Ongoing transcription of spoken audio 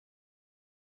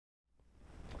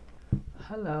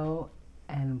Hello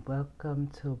and welcome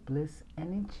to Bliss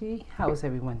Energy. How is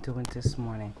everyone doing this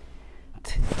morning?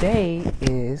 Today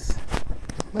is,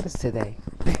 what is today?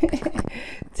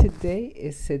 Today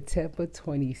is September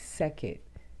 22nd.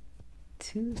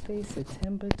 Tuesday,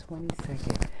 September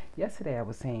 22nd. Yesterday I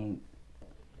was saying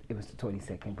it was the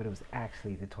 22nd, but it was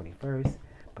actually the 21st.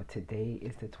 But today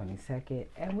is the 22nd,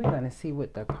 and we're going to see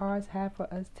what the cards have for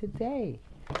us today.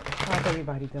 How's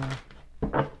everybody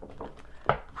doing?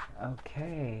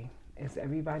 Okay. Is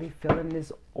everybody feeling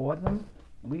this autumn?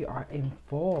 We are in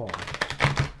fall.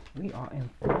 We are in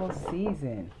fall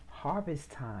season. Harvest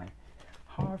time.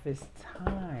 Harvest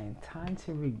time. Time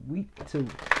to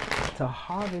to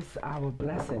harvest our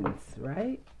blessings,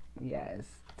 right? Yes.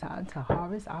 Time to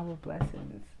harvest our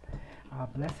blessings. Our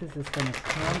blessings is going to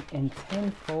come in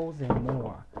tenfolds and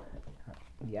more.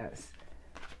 Yes.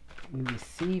 We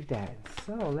received that.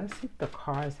 So let's see what the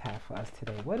cards have for us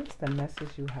today. What is the message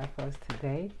you have for us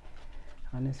today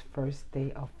on this first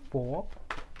day of fall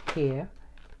here?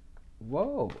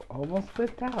 Whoa, almost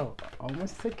flipped out.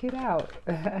 Almost took it out.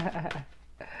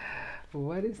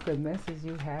 What is the message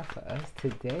you have for us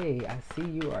today? I see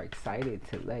you are excited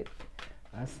to let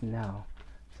us know.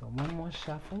 So one more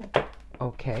shuffle.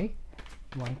 Okay.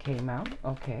 One came out.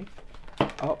 Okay.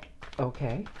 Oh,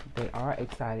 okay. They are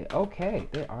excited. Okay,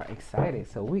 they are excited.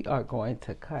 So we are going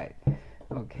to cut.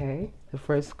 Okay. The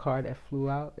first card that flew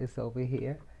out is over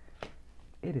here.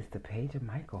 It is the Page of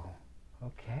Michael.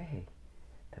 Okay.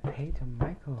 The Page of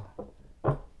Michael.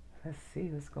 Let's see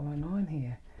what's going on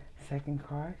here. Second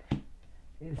card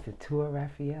is the Two of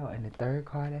Raphael. And the third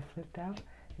card that flipped out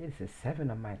is the Seven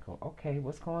of Michael. Okay,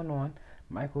 what's going on?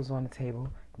 Michael's on the table.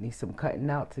 Needs some cutting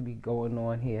out to be going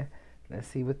on here. Let's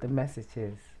see what the message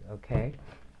is, okay?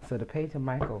 So the Page of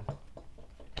Michael.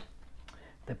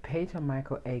 The Page of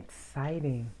Michael,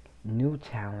 exciting new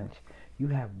challenge. You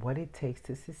have what it takes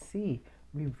to succeed.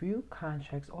 Review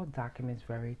contracts or documents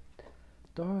very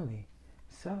thoroughly.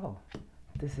 So,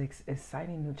 this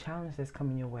exciting new challenge that's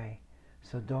coming your way.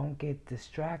 So don't get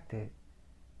distracted,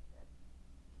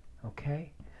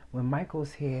 okay? When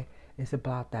Michael's here, it's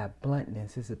about that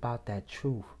bluntness. It's about that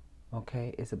truth,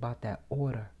 okay? It's about that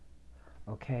order.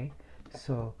 Okay,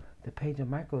 so the Page of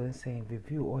Michael is saying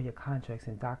review all your contracts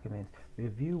and documents.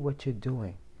 Review what you're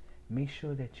doing. Make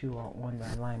sure that you are on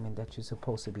the alignment that you're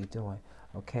supposed to be doing.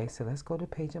 Okay, so let's go to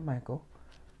Page of Michael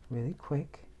really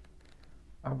quick.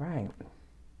 All right.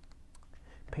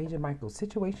 Page of Michael,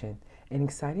 situation. An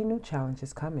exciting new challenge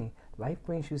is coming. Life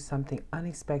brings you something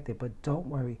unexpected, but don't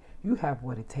worry. You have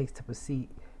what it takes to proceed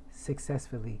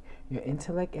successfully. Your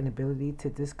intellect and ability to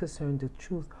discern the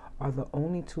truth are the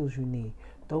only tools you need.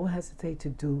 Don't hesitate to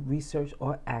do research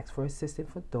or ask for assistance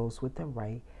for those with the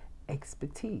right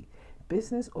expertise.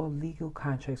 Business or legal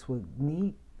contracts will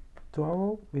need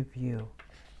thorough review.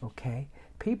 Okay?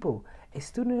 People, a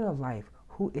student of life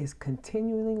who is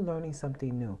continually learning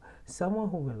something new. Someone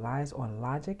who relies on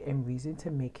logic and reason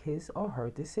to make his or her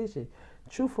decision.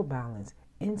 Truthful balance.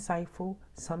 Insightful,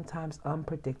 sometimes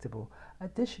unpredictable.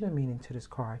 Additional meaning to this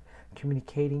card: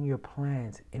 communicating your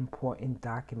plans, important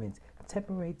documents,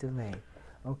 temporary delay.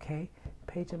 Okay,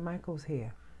 Page of Michael's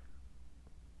here.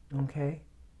 Okay,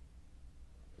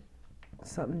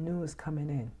 something new is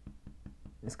coming in.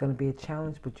 It's going to be a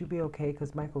challenge, but you'll be okay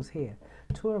because Michael's here.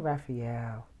 Two of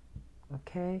Raphael.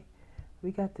 Okay, we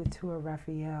got the Two of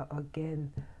Raphael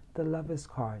again, the Lover's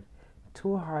card.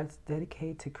 Two of Hearts,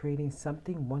 dedicated to creating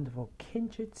something wonderful.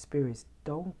 Kindred spirits,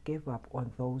 don't give up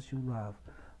on those you love.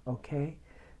 Okay?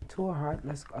 Two of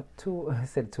Hearts, I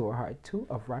said Two of Hearts. Two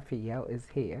of Raphael is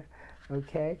here.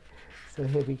 Okay? So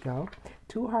here we go.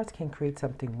 Two Hearts can create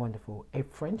something wonderful. A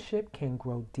friendship can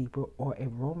grow deeper, or a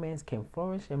romance can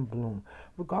flourish and bloom.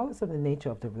 Regardless of the nature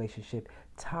of the relationship,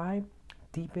 time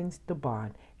deepens the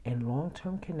bond, and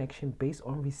long-term connection based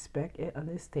on respect and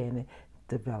understanding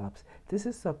develops. This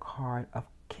is a card of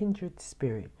kindred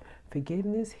spirit.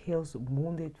 Forgiveness heals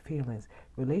wounded feelings.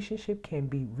 Relationship can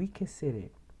be reconciled.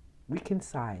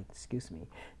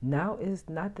 Now is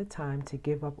not the time to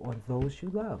give up on those you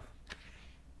love.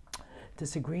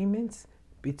 Disagreements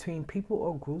between people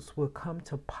or groups will come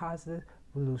to positive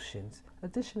solutions.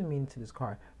 Additional meaning to this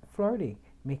card: flirting,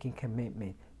 making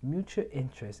commitment, mutual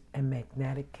interest, and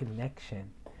magnetic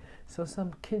connection. So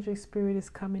some kindred spirit is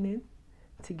coming in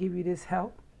to give you this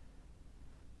help.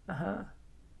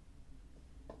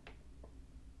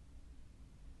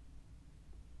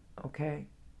 Okay.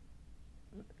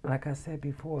 Like I said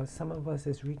before, some of us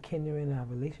is rekindling our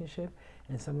relationship,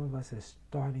 and some of us is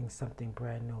starting something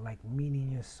brand new, like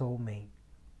meeting your soulmate.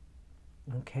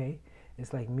 Okay?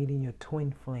 It's like meeting your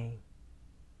twin flame.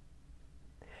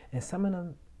 And some of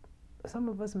them some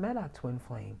of us met our twin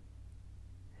flame.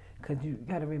 Because you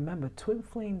got to remember, twin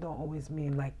flame don't always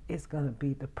mean like it's going to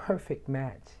be the perfect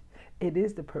match. It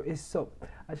is it's so,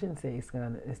 I shouldn't say it's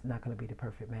not going to be the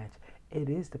perfect match. It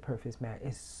is the perfect match.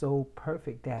 It's so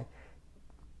perfect that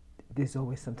there's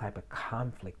always some type of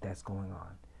conflict that's going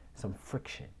on, some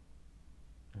friction.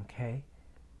 Okay?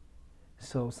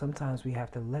 So sometimes we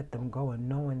have to let them go, and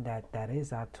knowing that that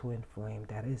is our twin flame,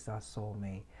 that is our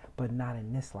soulmate, but not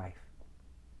in this life.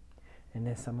 And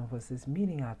then some of us is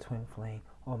meeting our twin flame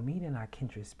or meeting our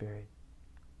kindred spirit.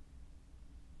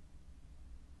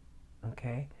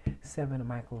 Okay? 7 of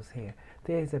Michael's here.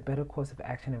 There is a better course of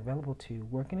action available to you.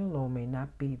 Working alone may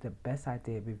not be the best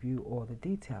idea. Review all the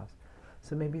details.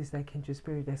 So maybe it's that kindred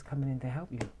spirit that's coming in to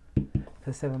help you.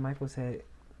 Because 7 Michael said,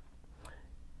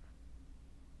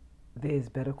 there is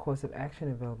better course of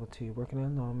action available to you. Working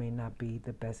alone may not be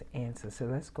the best answer. So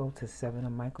let's go to 7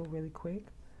 of Michael really quick.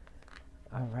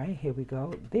 All right, here we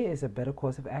go. There is a better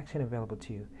course of action available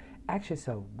to you. Ask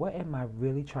yourself, what am I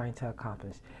really trying to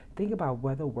accomplish? Think about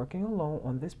whether working alone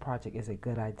on this project is a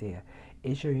good idea.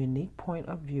 Is your unique point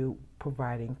of view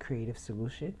providing creative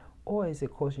solution, or is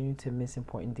it causing you to miss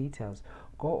important details?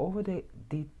 Go over the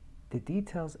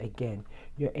details again.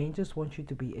 Your angels want you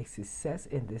to be a success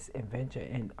in this adventure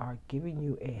and are giving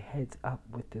you a heads up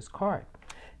with this card.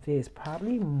 There's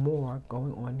probably more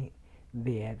going on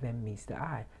there than meets the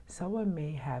eye. Someone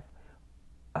may have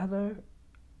other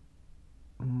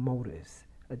motives.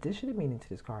 Additional meaning to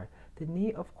this card: the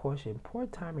need of caution, poor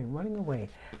timing, running away.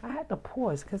 I had to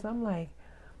pause because I'm like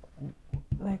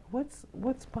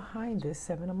what's behind this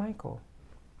 7 of Michael?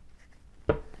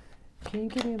 Can you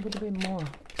give me a little bit more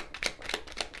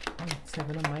on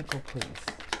 7 of Michael, please?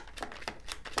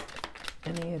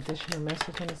 Any additional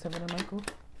message on the 7 of Michael?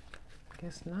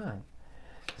 Guess not.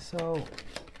 So,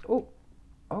 oh,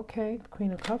 okay,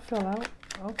 Queen of Cups fell out.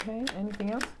 Okay,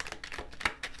 anything else?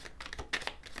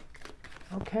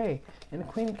 Okay, and the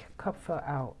Queen of Cups fell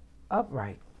out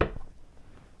upright.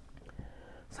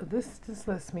 So this just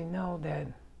lets me know that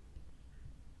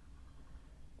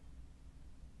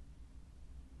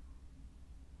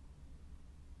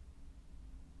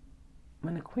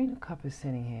when the Queen of Cups is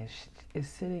sitting here, she is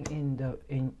sitting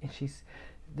and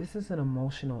this is an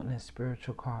emotional and a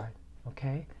spiritual card.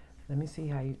 Okay, let me see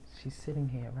how she's sitting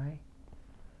here, right?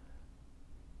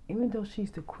 Even though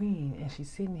she's the queen and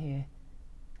she's sitting here,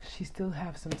 she still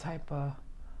have some type of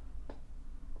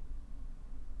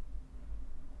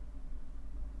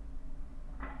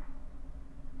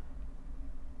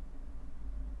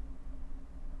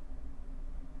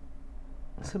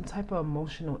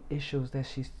emotional issues that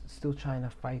she's still trying to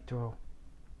fight through.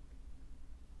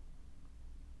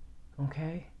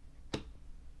 Okay?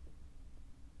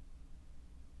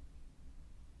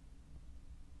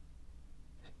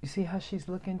 You see how she's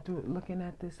looking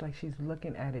at this? Like she's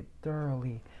looking at it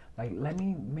thoroughly. Like, let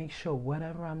me make sure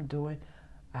whatever I'm doing,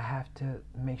 I have to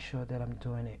make sure that I'm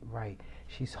doing it right.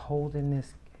 She's holding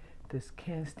this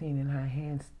canteen in her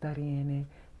hand, studying it,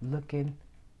 looking,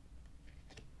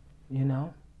 you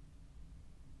know,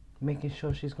 making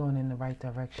sure she's going in the right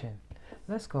direction.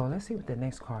 Let's go. Let's see what the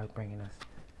next card is bringing us.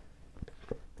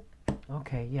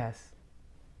 Okay, yes.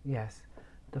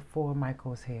 The 4 of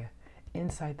Michael's here.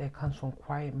 Insight that comes from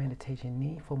quiet meditation,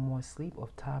 need for more sleep or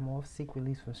time off, seek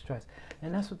release from stress.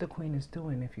 And that's what the Queen is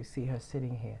doing if you see her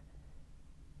sitting here.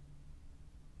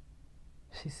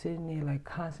 She's sitting there like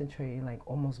concentrating, like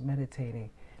almost meditating,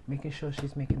 making sure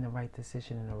she's making the right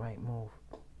decision and the right move.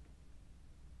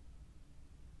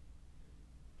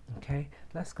 Okay,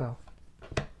 let's go.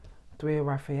 3 of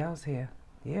Raphael's here.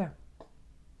 Yeah.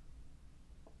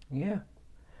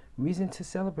 Reason to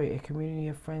celebrate: a community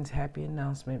of friends, happy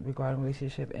announcement regarding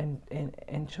relationship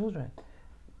and children.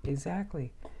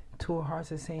 Exactly. 2 of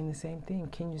Hearts is saying the same thing.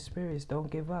 Kindred spirits,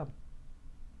 don't give up.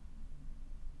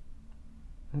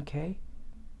 Okay?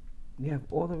 You have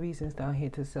all the reasons down here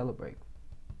to celebrate.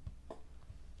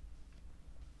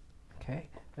 Okay,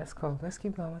 let's go. Let's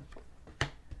keep going.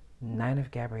 9 of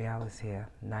Gabrielle is here.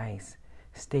 Nice.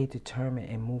 Stay determined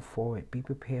and move forward. Be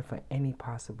prepared for any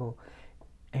possible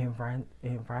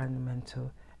environmental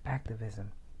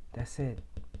activism. That's it.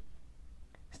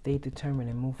 Stay determined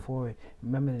and move forward.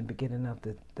 Remember, in the beginning of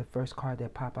the first card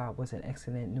that popped out was an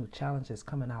excellent new challenges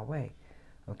coming our way.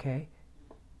 Okay?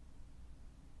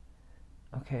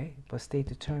 Okay, but stay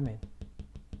determined.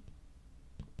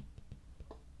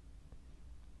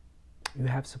 You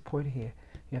have support here.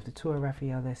 You have the 2 of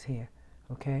Raphael that's here.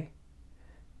 Okay?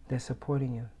 They're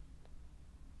supporting you.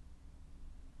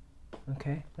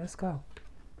 Okay, let's go.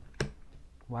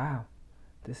 Wow,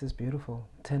 this is beautiful.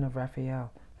 10 of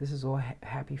Raphael. This is all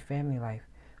happy family life.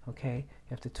 Okay, you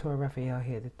have the Two of Raphael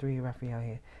here, the Three of Raphael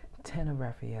here, Ten of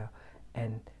Raphael,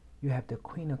 and you have the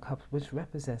Queen of Cups, which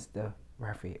represents the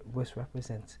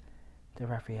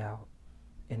Raphael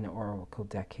in the Oracle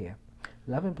deck here.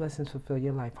 Love and blessings fulfill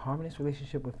your life. Harmonious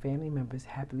relationship with family members,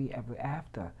 happily ever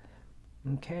after.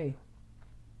 Okay.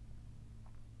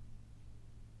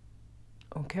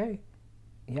 Okay.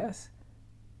 Yes.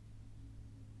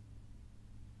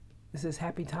 This is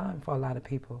happy time for a lot of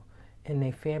people in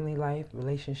their family life,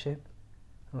 relationship.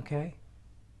 Okay.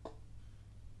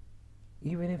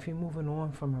 Even if you're moving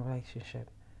on from a relationship,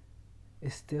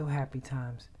 it's still happy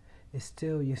times. It's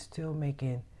still, you're still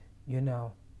making, you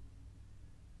know,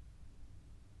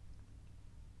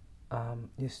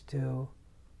 you're still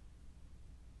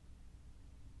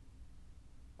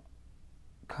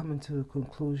coming to the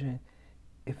conclusion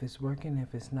if it's working,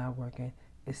 if it's not working.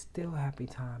 It's still happy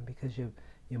time because you're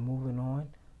moving on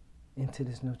into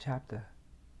this new chapter,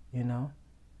 you know.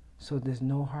 So there's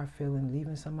no hard feeling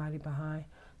leaving somebody behind,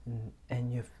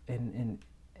 and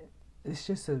it's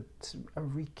just a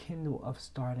rekindle of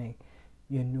starting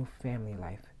your new family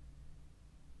life.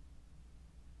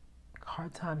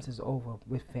 Hard times is over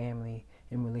with family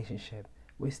and relationship.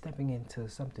 We're stepping into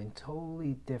something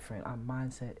totally different. Our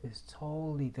mindset is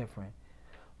totally different.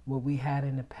 What we had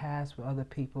in the past with other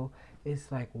people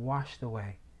is like washed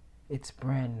away. It's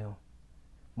brand new.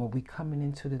 When we coming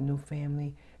into the new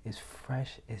family, it's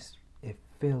fresh. It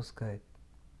feels good.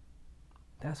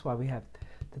 That's why we have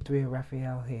the Three of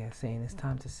Raphael here saying it's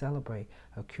time to celebrate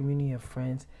a community of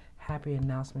friends. Happy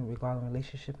announcement regarding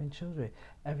relationship and children.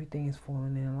 Everything is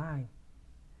falling in line.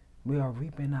 We are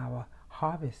reaping our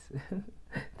harvest.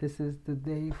 This is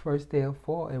the first day of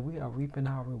fall, and we are reaping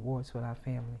our rewards with our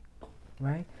family.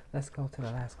 Right? Let's go to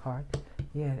the last card.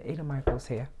 Yeah, the Eight of Michaels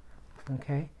here.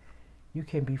 Okay? You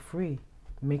can be free.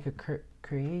 Make a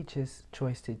courageous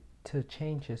choice to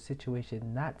change your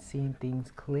situation, not seeing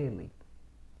things clearly.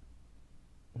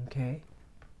 Okay?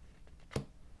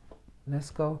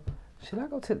 Let's go. Should I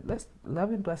go to, let's love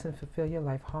and blessing fulfill your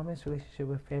life, harmonious relationship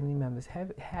with family members,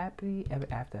 happy ever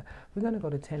after. We're going to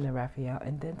go to 10 of Raphael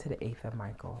and then to the 8th of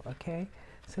Michael, okay?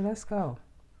 So let's go.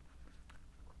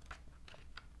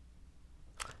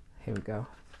 Here we go.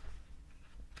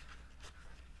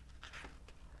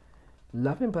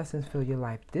 Love and blessings fill your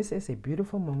life. This is a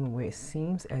beautiful moment where it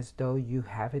seems as though you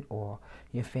have it all.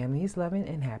 Your family is loving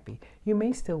and happy. You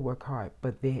may still work hard,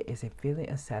 but there is a feeling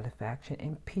of satisfaction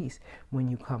and peace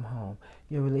when you come home.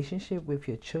 Your relationship with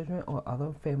your children or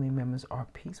other family members are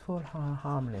peaceful and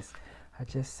harmonious. I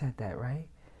just said that, right?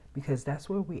 Because that's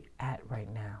where we at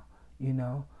right now, you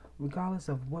know? Regardless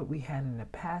of what we had in the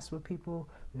past with people,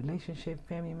 relationship,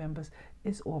 family members,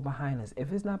 it's all behind us.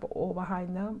 If it's not all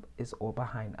behind them, it's all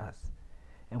behind us.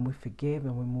 And we forgive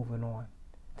and we're moving on.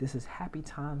 This is happy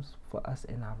times for us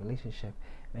in our relationship,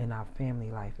 in our family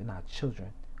life, in our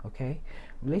children, okay?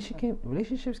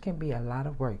 Relationships can be a lot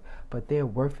of work, but they're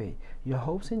worth it. Your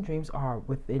hopes and dreams are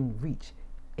within reach.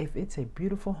 If it's a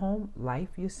beautiful home,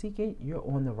 life you're seeking, you're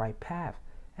on the right path.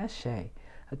 That's Shay.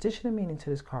 Additional meaning to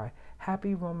this card,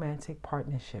 happy romantic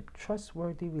partnership,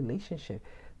 trustworthy relationship,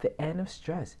 the end of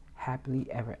stress, happily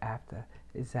ever after.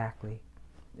 Exactly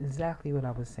what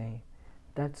I was saying.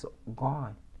 That's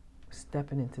gone.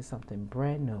 Stepping into something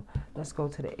brand new. Let's go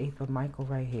to the 8th of Michael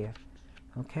right here.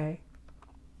 Okay?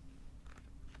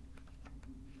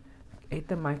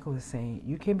 8th of Michael is saying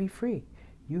you can be free.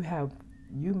 You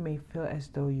may feel as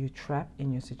though you're trapped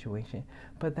in your situation,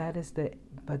 but that is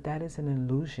an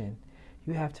illusion.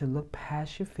 You have to look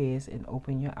past your fears and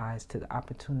open your eyes to the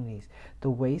opportunities. The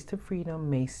ways to freedom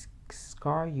may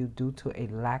scar you due to a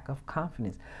lack of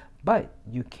confidence, but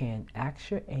you can ask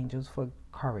your angels for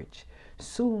courage.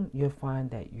 Soon you'll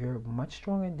find that you're much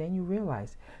stronger than you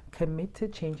realize. Commit to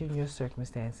changing your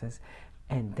circumstances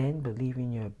and then believe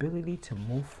in your ability to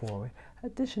move forward.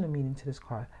 Additional meaning to this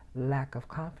card, lack of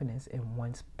confidence in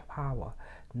one's power,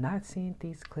 not seeing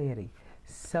things clearly,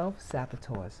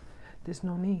 self-saboteurs. There's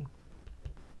no need.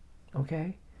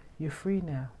 Okay? You're free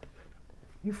now.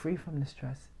 You're free from the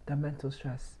stress, the mental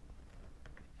stress.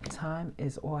 Time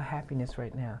is all happiness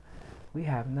right now. We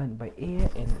have nothing but air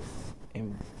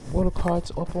and water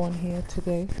cards up on here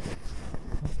today.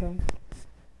 Okay?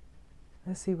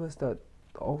 Let's see what's the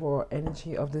overall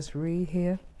energy of this read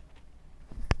here.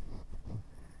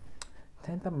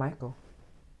 10th of Michael.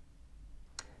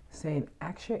 Saying,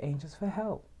 ask your angels for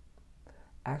help.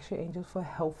 Ask your angels for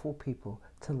helpful people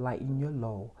to lighten your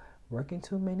load. Working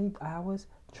too many hours,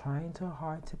 trying too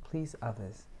hard to please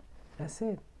others. That's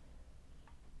it.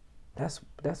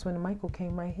 That's when Michael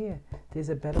came right here. There's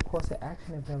a better course of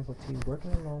action available to you.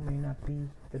 Working alone may not be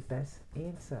the best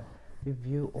answer.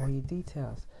 review all your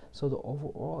details. So the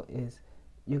overall is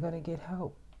you're going to get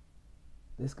help.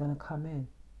 It's going to come in.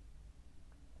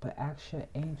 But ask your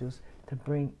angels to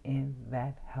bring in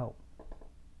that help.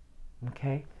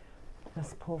 Okay?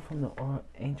 Let's pull from the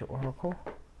Angel Oracle.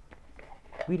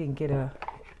 We didn't get a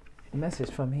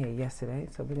message from here yesterday,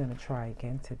 so we're going to try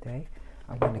again today.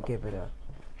 I'm going to give it a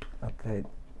good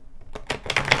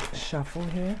shuffle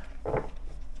here.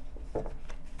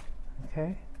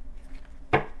 Okay?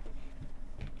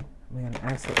 We're going to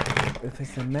ask if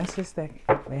it's a message that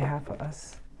they have for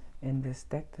us in this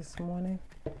deck this morning.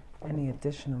 Any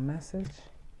additional message?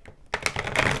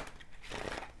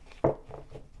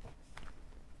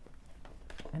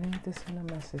 Any additional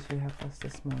message you have for us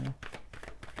this morning?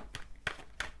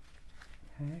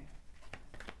 Okay.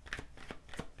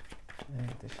 Any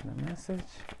additional message?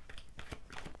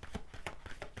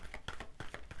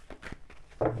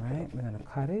 All right, we're going to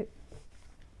cut it.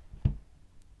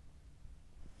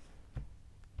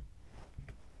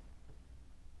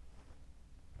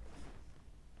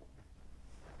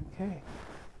 Okay.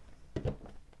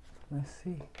 Let's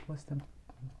see what's the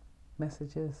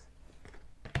messages.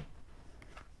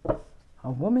 A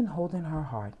woman holding her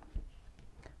heart.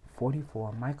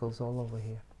 44. Michael's all over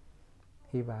here.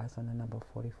 He rides on the number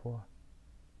 44.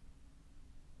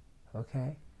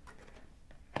 Okay.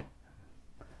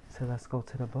 So let's go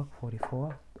to the book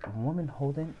 44. A woman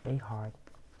holding a heart.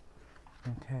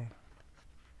 Okay.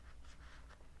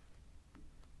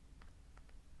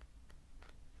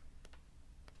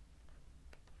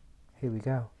 Here we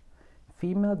go.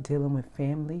 Female dealing with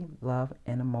family, love,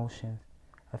 and emotions.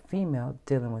 A female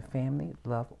dealing with family,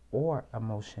 love, or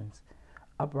emotions.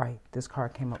 Upright. This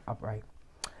card came up upright.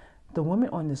 The woman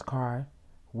on this card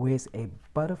wears a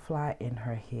butterfly in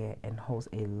her hair and holds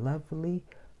a lovely,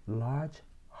 large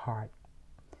heart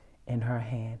in her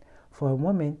hand. For a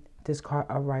woman, this card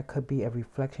upright could be a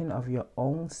reflection of your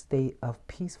own state of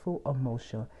peaceful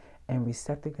emotion and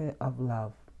receptivity of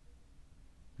love.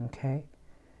 Okay?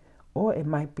 Or it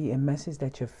might be a message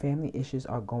that your family issues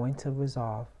are going to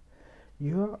resolve.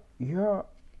 You're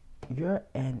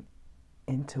an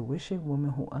intuition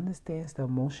woman who understands the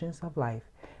emotions of life,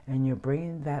 and you're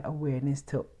bringing that awareness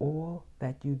to all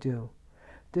that you do.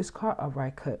 This card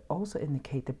upright could also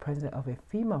indicate the presence of a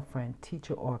female friend,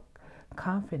 teacher, or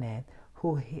confidant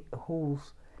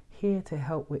who's here to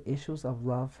help with issues of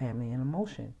love, family, and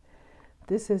emotion.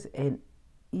 This is an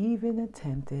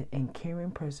even-attempted and caring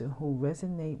person who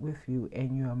resonates with you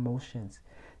and your emotions.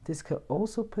 This could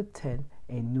also portend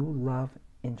a new love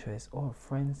interest or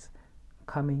friends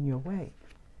coming your way.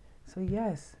 So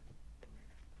yes,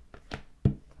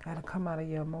 gotta come out of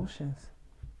your emotions.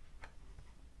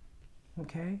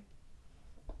 Okay?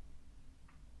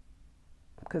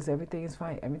 Because everything is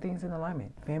fine. Everything's in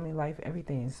alignment. Family life,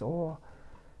 everything is all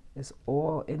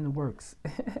in the works.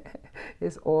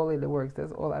 It's all in the works.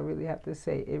 That's all I really have to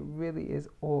say. It really is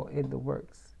all in the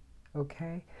works.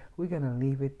 Okay? We're going to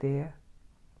leave it there.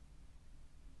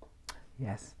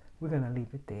 Yes, we're going to leave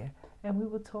it there. And we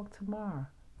will talk tomorrow.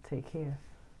 Take care.